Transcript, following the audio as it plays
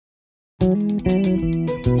Hello,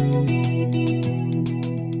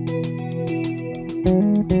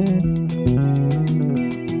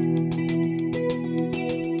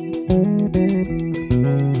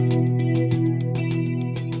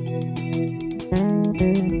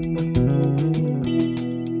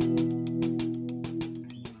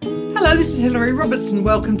 this is Hilary Robertson.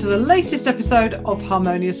 Welcome to the latest episode of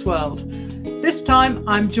Harmonious World. This time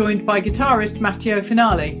I'm joined by guitarist Matteo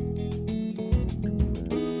Finale.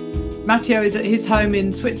 Matteo is at his home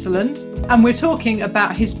in Switzerland and we're talking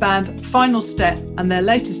about his band Final Step and their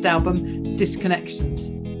latest album, Disconnections.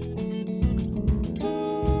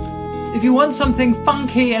 If you want something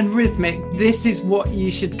funky and rhythmic, this is what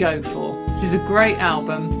you should go for. This is a great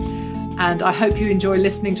album and I hope you enjoy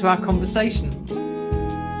listening to our conversation.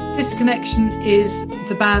 Disconnection is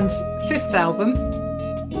the band's fifth album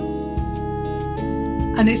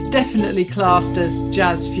and it's definitely classed as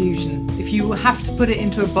jazz fusion. If you have to put it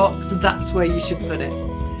into a box, that's where you should put it.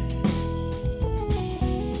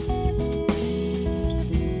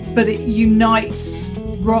 But it unites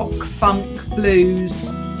rock, funk, blues,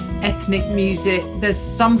 ethnic music. There's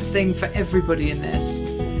something for everybody in this.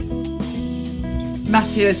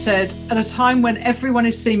 Matteo said, at a time when everyone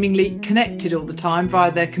is seemingly connected all the time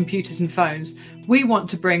via their computers and phones, we want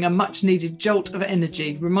to bring a much needed jolt of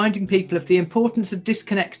energy, reminding people of the importance of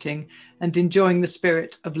disconnecting and enjoying the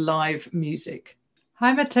spirit of live music.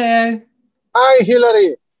 Hi, Matteo. Hi,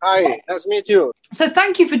 Hilary. Hi, nice to meet you. So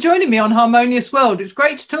thank you for joining me on Harmonious World. It's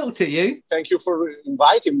great to talk to you. Thank you for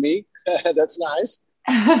inviting me. That's nice.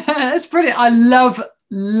 That's brilliant. I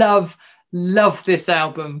love this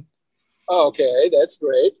album. Okay, that's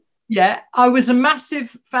great. Yeah, I was a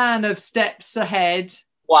massive fan of Steps Ahead.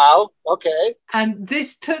 Wow, okay. And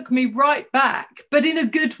this took me right back, but in a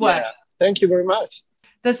good way. Yeah, thank you very much.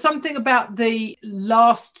 There's something about the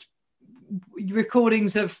last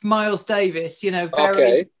recordings of Miles Davis, you know,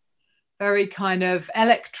 very kind of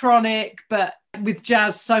electronic, but with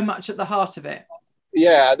jazz so much at the heart of it.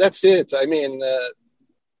 Yeah, that's it. I mean,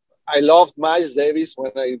 I loved Miles Davis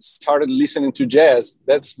when I started listening to jazz.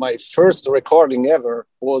 That's my first recording ever,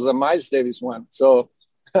 was a Miles Davis one. So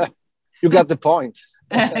you got the point.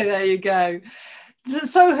 There you go.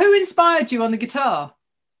 So who inspired you on the guitar?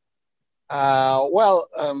 I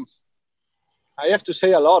have to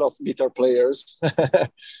say a lot of guitar players.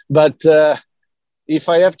 But if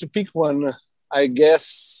I have to pick one, I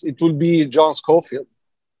guess it will be John Scofield.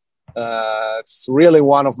 It's really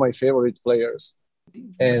one of my favorite players.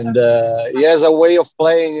 And he has a way of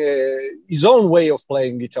playing, his own way of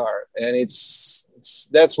playing guitar. And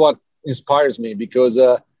that's what inspires me, because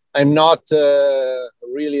I'm not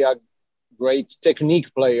really a great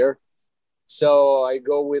technique player. So I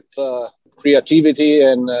go with creativity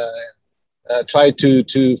and try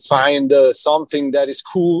to find something that is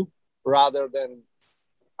cool rather than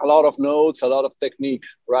a lot of notes, a lot of technique,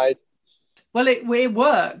 right? Well, it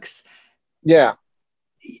works. Yeah.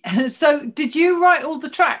 So did you write all the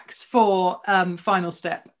tracks for Final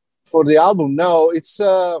Step? For the album? No, it's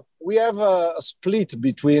we have a split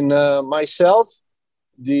between myself,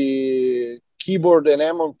 the keyboard and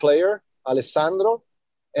Hammond player, Alessandro,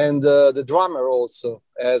 and the drummer also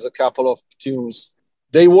has a couple of tunes.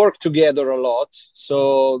 They work together a lot,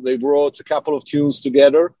 so they wrote a couple of tunes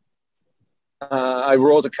together. I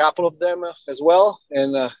wrote a couple of them as well,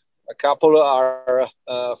 and a couple are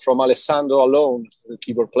from Alessandro alone, the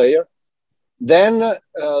keyboard player. Then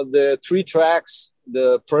the three tracks,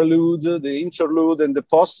 the prelude, the interlude, and the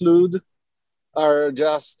postlude, are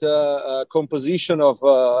just a composition of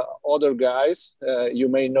other guys. You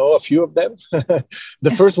may know a few of them.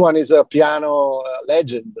 The first one is a piano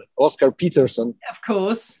legend, Oscar Peterson. Of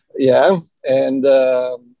course. Yeah, and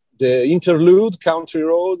the interlude, Country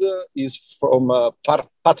Road, is from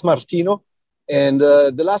Pat Martino. And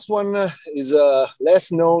the last one is a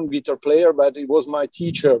less known guitar player, but it was my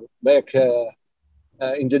teacher back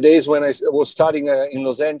in the days when I was studying in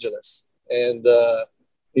Los Angeles. And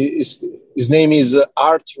his name is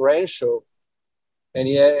Art Rancho. And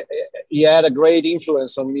he had a great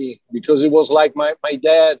influence on me because he was like my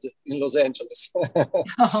dad in Los Angeles.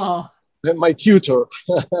 Oh. My tutor.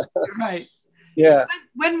 Right. Yeah.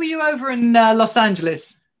 When were you over in Los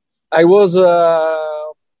Angeles? I was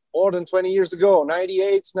more than 20 years ago,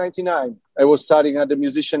 98, 99. I was studying at the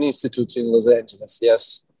Musician Institute in Los Angeles,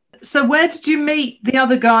 yes. So where did you meet the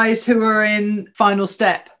other guys who were in Final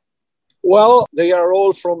Step? Well, they are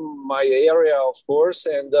all from my area, of course,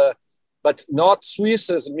 and but not Swiss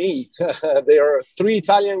as me. There are 3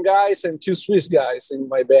 Italian guys and 2 Swiss guys in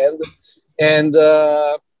my band. And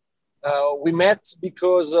we met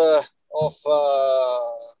because of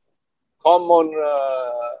common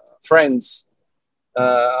friends.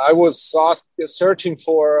 I was searching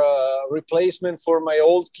for a replacement for my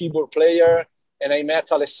old keyboard player, and I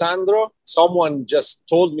met Alessandro. Someone just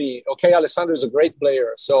told me, okay, Alessandro is a great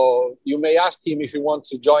player, so you may ask him if he wants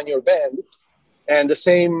to join your band. And the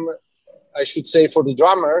same, I should say, for the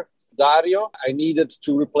drummer, Dario. I needed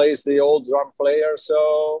to replace the old drum player,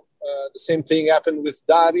 so the same thing happened with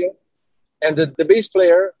Dario. And the bass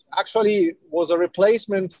player actually was a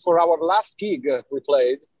replacement for our last gig we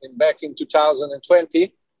played back in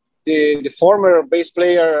 2020. The former bass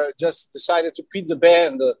player just decided to quit the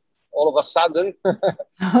band all of a sudden.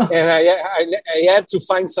 And I had to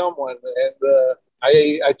find someone. And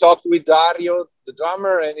I talked with Dario, the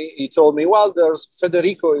drummer, and he told me, well, there's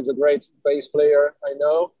Federico is a great bass player, I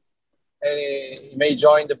know. And he may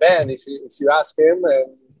join the band if you ask him.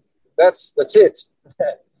 And that's it.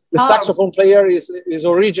 The saxophone player is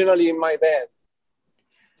originally in my band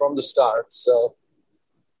from the start. So,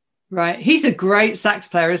 right, he's a great sax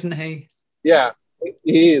player, isn't he? Yeah,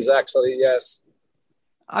 he is actually. Yes,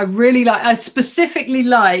 I specifically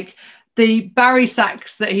like the Barry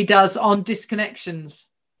sax that he does on Disconnections.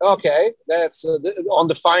 Okay, that's on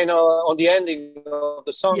the ending of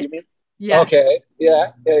the song. Yeah. You mean? Yeah. Okay.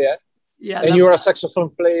 Yeah. And you're a saxophone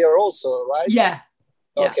player also, right? Yeah.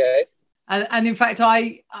 Okay. And in fact,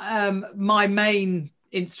 my main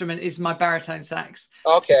instrument is my baritone sax.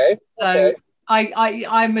 Okay. So okay.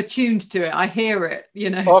 I'm attuned to it. I hear it,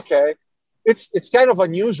 Okay. It's kind of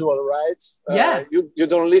unusual, right? Yeah. You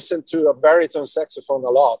don't listen to a baritone saxophone a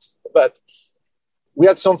lot, but we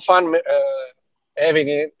had some fun having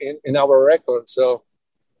it in our record. So.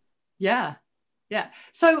 Yeah.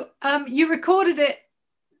 So you recorded it.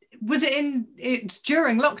 Was it's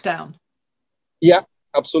during lockdown? Yeah,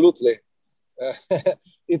 absolutely.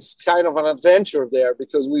 It's kind of an adventure there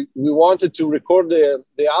because we wanted to record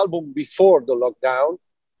the album before the lockdown.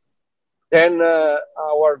 Then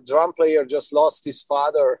our drum player just lost his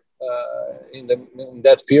father in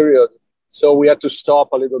that period. So we had to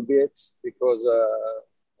stop a little bit because,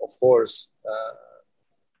 of course,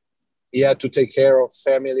 he had to take care of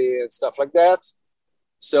family and stuff like that.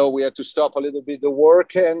 So we had to stop a little bit the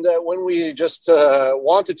work. And when we just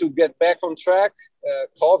wanted to get back on track,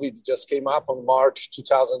 COVID just came up on March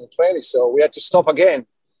 2020. So we had to stop again.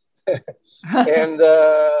 And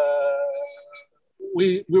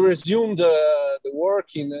we resumed the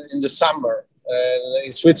work in the summer. And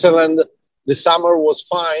in Switzerland, the summer was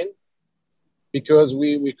fine because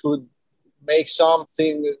we could make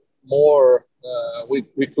something more.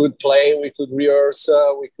 We could play, we could rehearse,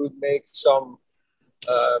 we could make some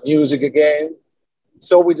music again.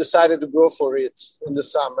 So we decided to go for it in the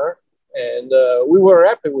summer, and we were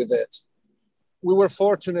happy with it. We were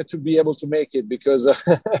fortunate to be able to make it because,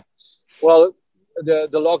 well, the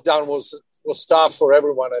lockdown was tough for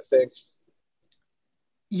everyone, I think.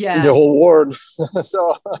 Yeah. In the whole world.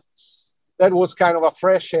 So that was kind of a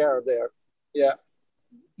fresh air there. Yeah.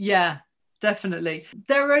 Yeah, definitely.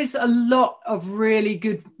 There is a lot of really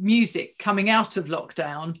good music coming out of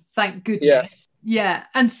lockdown. Thank goodness. Yeah.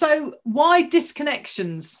 And so why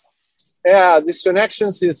Disconnections? Yeah,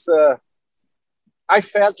 Disconnections is, I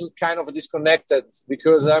felt kind of disconnected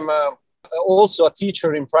because I'm also a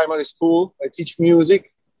teacher in primary school. I teach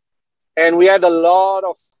music, and we had a lot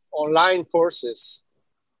of online courses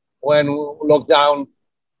when lockdown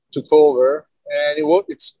took over, and it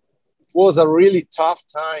was a really tough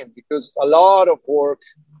time because a lot of work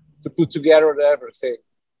to put together everything.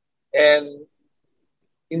 And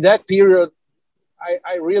in that period,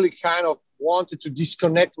 I really kind of wanted to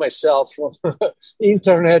disconnect myself from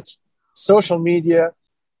internet, social media,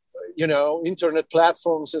 internet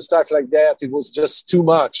platforms and stuff like that. It was just too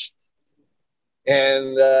much.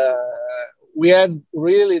 And we had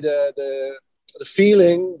really the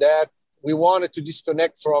feeling that we wanted to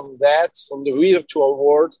disconnect from the virtual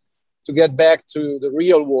world, to get back to the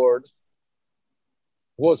real world.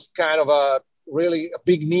 Was kind of a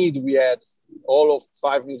big need we had. All of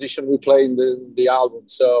 5 musicians we play in the album.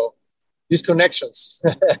 So Disconnections.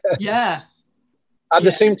 Yeah. At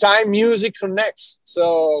the same time, music connects.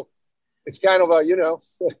 So it's kind of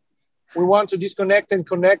we want to disconnect and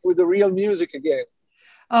connect with the real music again.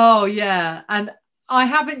 Oh, yeah. And I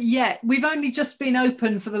haven't yet. We've only just been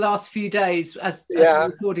open for the last few days as we're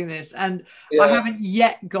recording this, and I haven't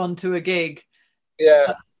yet gone to a gig.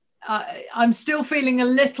 Yeah. I'm still feeling a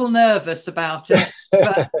little nervous about it.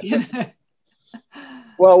 But,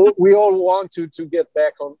 Well, we all want to get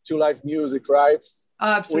back to live music, right?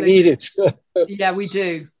 Absolutely. We need it. Yeah, we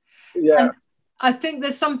do. Yeah. And I think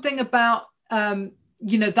there's something about,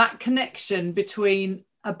 that connection between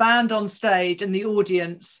a band on stage and the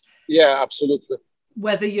audience Yeah, absolutely.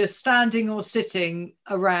 Whether you're standing or sitting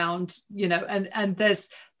around, you know, and there's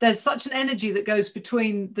such an energy that goes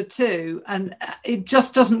between the two, and it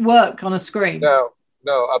just doesn't work on a screen.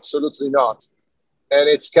 No, absolutely not. And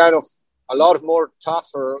it's kind of a lot more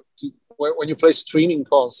tougher when you play streaming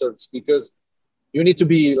concerts, because you need to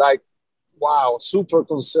be like, wow, super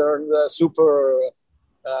concerned, super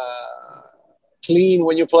clean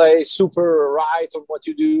when you play, super right on what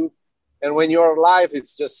you do. And when you're live,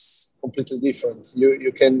 it's just completely different.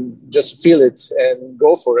 You can just feel it and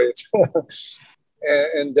go for it.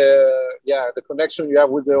 and the connection you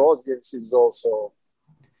have with the audience is also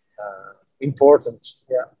important.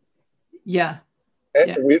 Yeah.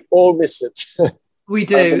 And we all miss it. We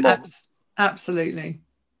do. Absolutely.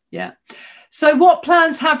 Yeah. So what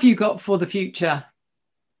plans have you got for the future?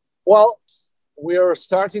 Well, we are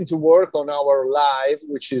starting to work on our live,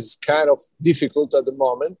 which is kind of difficult at the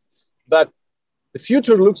moment. But the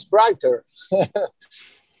future looks brighter.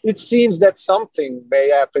 It seems that something may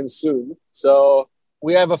happen soon. So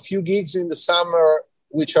we have a few gigs in the summer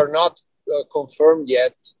which are not confirmed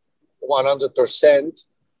yet, 100%.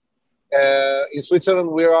 In Switzerland,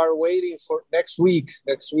 we are waiting for next week.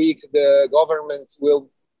 Next week, the government will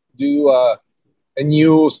do a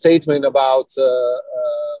new statement about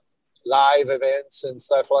live events and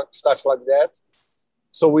stuff like that.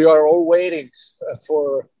 So we are all waiting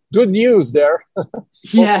for good news there,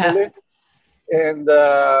 hopefully. And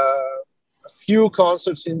a few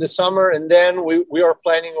concerts in the summer. And then we are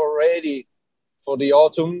planning already for the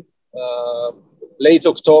autumn, late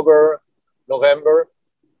October, November.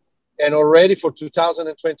 And already for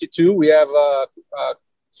 2022, we have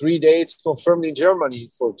 3 dates confirmed in Germany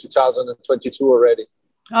for 2022 already.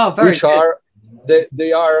 Oh, very good.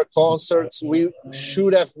 They are concerts we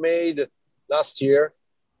should have made last year.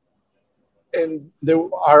 And they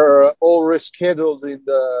are all rescheduled in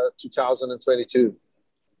the 2022.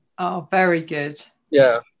 Oh, very good.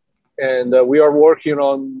 Yeah. And we are working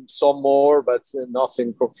on some more, but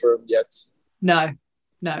nothing confirmed yet. No.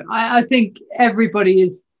 I think everybody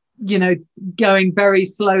is, you know, going very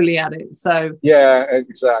slowly at it. So yeah,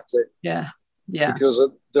 exactly. Yeah. Because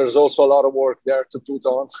there's also a lot of work there to put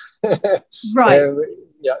on. Right. And,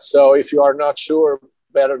 so if you are not sure,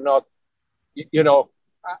 better not, you know,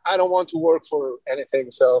 I don't want to work for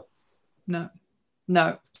anything, so no,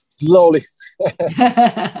 slowly.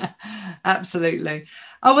 Absolutely.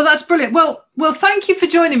 Oh, well, that's brilliant. Well, thank you for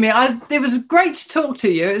joining me. It was great to talk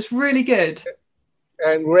to you. It's really good.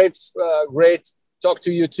 And great talk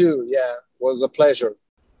to you too. Yeah, it was a pleasure.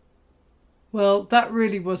 Well, that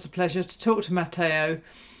really was a pleasure to talk to Matteo,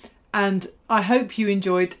 and I hope you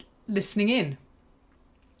enjoyed listening in.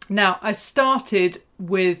 Now, I started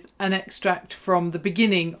with an extract from the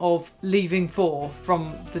beginning of Leaving 4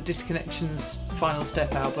 from the Disconnections Final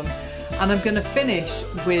Step album, and I'm going to finish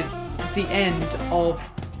with the end of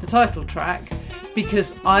the title track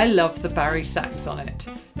because I love the Barry sax on it.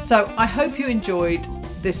 So I hope you enjoyed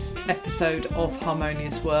this episode of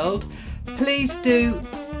Harmonious World. Please do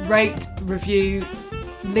rate, review,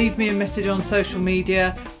 leave me a message on social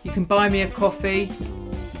media. You can buy me a coffee.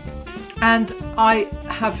 And I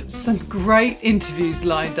have some great interviews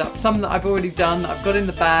lined up, some that I've already done, that I've got in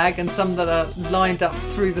the bag, and some that are lined up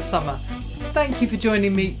through the summer. Thank you for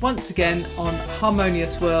joining me once again on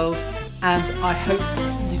Harmonious World, and I hope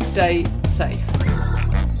you stay safe.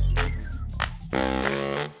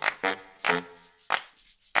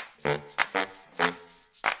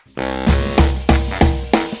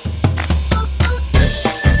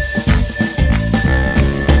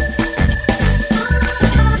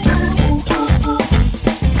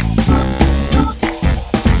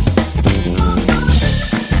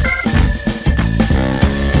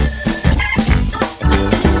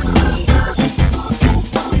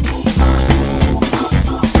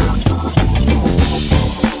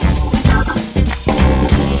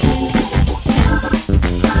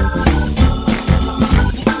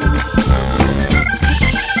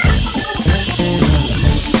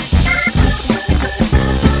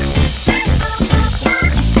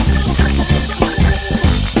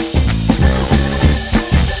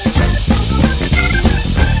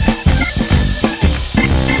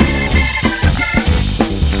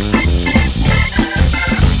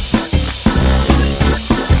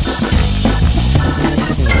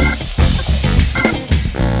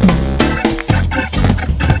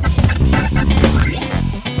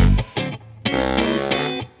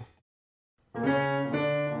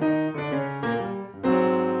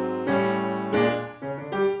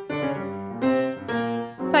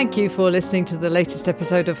 Thank you for listening to the latest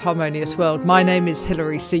episode of Harmonious World. My name is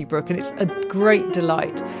Hilary Seabrook, and it's a great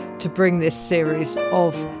delight to bring this series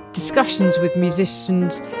of discussions with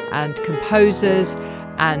musicians and composers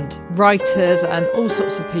and writers and all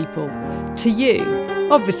sorts of people to you.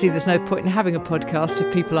 Obviously, there's no point in having a podcast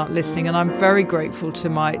if people aren't listening, and I'm very grateful to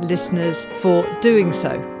my listeners for doing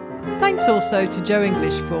so. Thanks also to Joe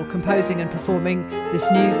English for composing and performing this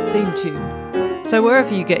new theme tune. So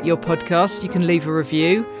wherever you get your podcast, you can leave a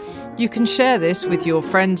review. You can share this with your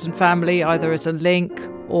friends and family, either as a link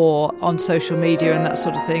or on social media and that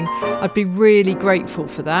sort of thing. I'd be really grateful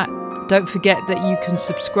for that. Don't forget that you can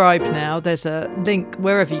subscribe now. There's a link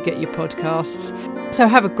wherever you get your podcasts. So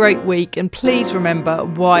have a great week, and please remember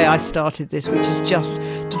why I started this, which is just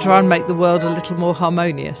to try and make the world a little more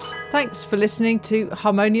harmonious. Thanks for listening to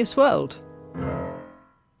Harmonious World.